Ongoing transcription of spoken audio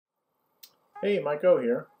Hey, Mike O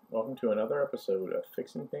here. Welcome to another episode of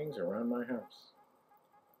Fixing Things Around My House.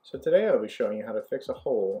 So today I'll be showing you how to fix a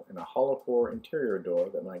hole in a hollow core interior door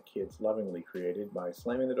that my kids lovingly created by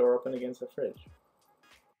slamming the door open against the fridge.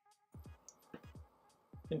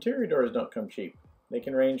 Interior doors don't come cheap. They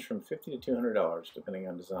can range from $50 to $200 depending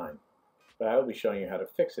on design, but I will be showing you how to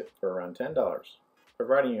fix it for around $10,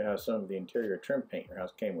 providing you have some of the interior trim paint your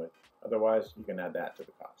house came with. Otherwise, you can add that to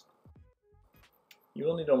the cost. You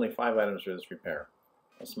will need only 5 items for this repair: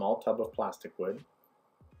 a small tub of plastic wood,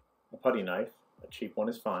 a putty knife, a cheap one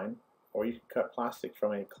is fine, or you can cut plastic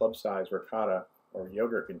from a club-size ricotta or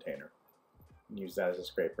yogurt container and use that as a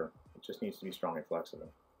scraper. It just needs to be strong and flexible.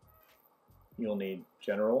 You'll need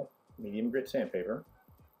general medium grit sandpaper,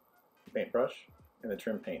 a paintbrush, and the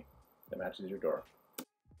trim paint that matches your door.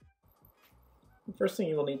 The first thing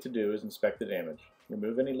you will need to do is inspect the damage.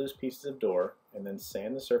 Remove any loose pieces of door and then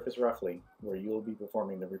sand the surface roughly where you will be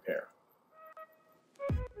performing the repair.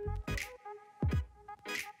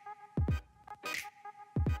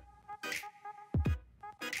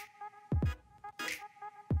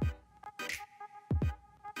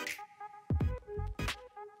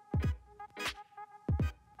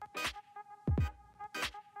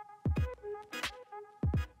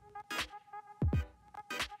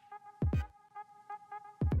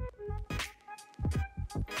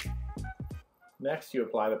 Next, you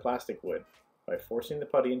apply the plastic wood by forcing the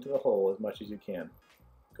putty into the hole as much as you can.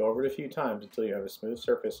 Go over it a few times until you have a smooth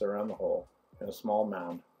surface around the hole and a small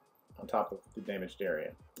mound on top of the damaged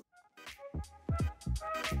area.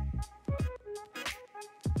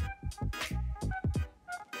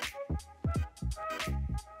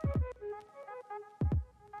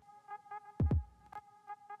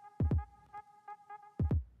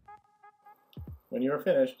 When you are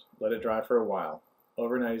finished, let it dry for a while.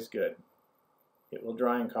 Overnight is good. It will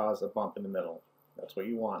dry and cause a bump in the middle. That's what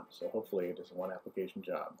you want, so hopefully it is a one application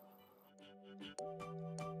job.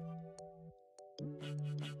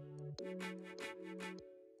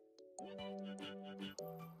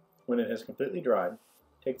 When it has completely dried,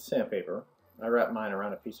 take the sandpaper. I wrapped mine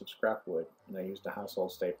around a piece of scrap wood and I used a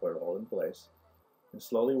household stapler to hold in place, and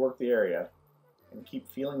slowly work the area and keep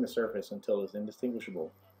feeling the surface until it is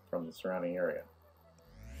indistinguishable from the surrounding area.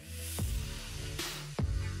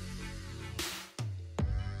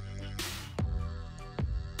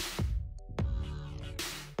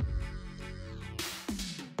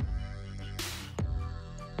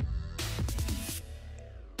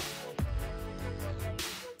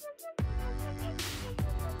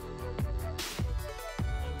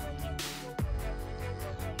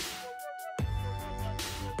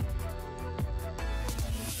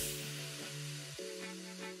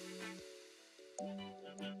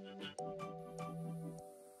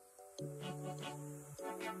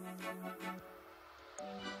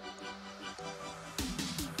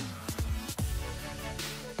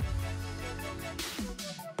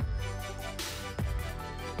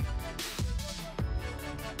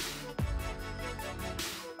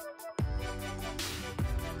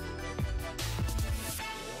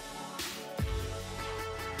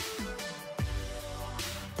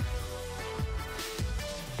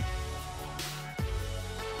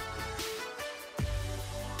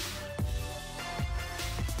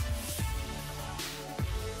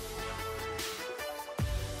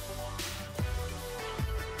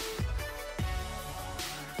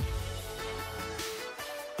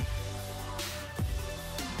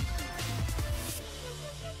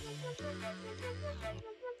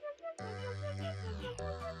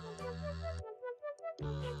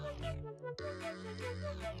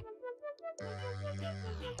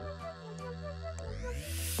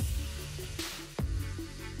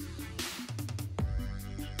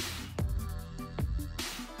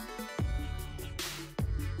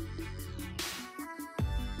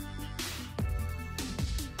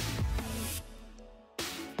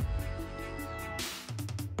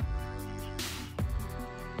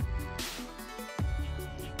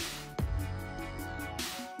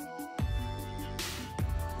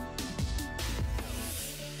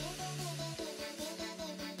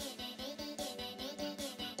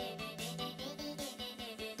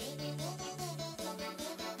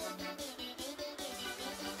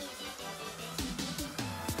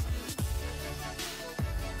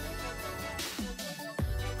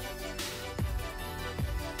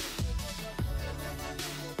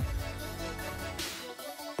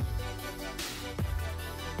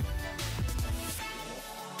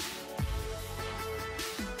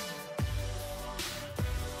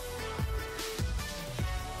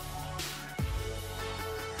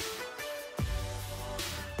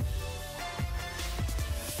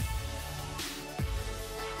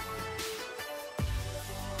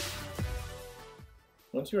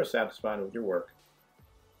 Once you are satisfied with your work,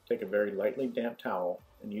 take a very lightly damp towel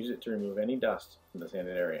and use it to remove any dust from the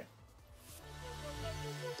sanded area.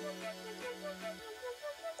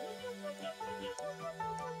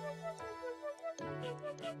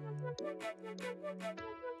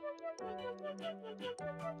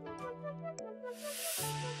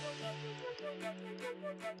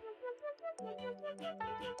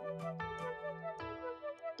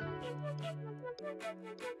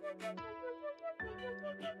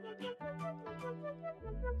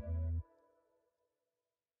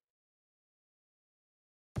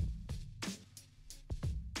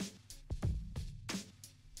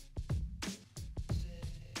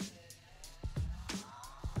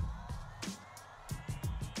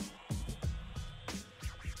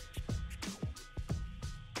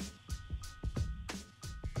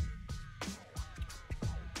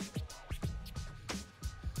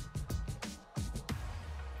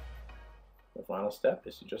 The final step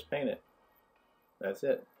is to just paint it. That's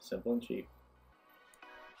it, simple and cheap.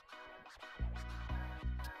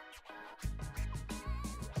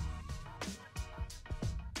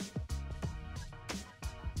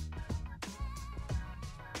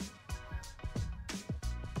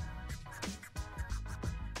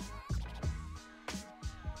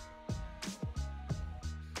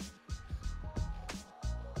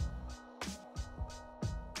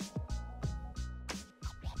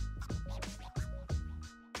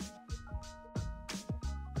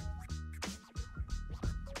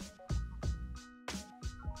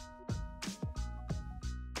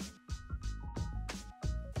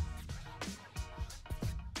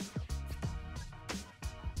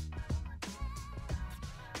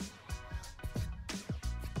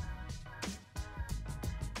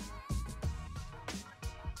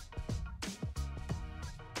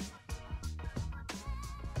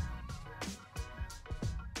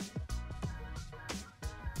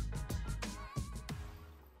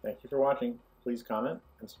 Thank you for watching. Please comment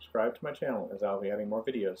and subscribe to my channel as I will be adding more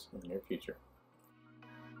videos in the near future.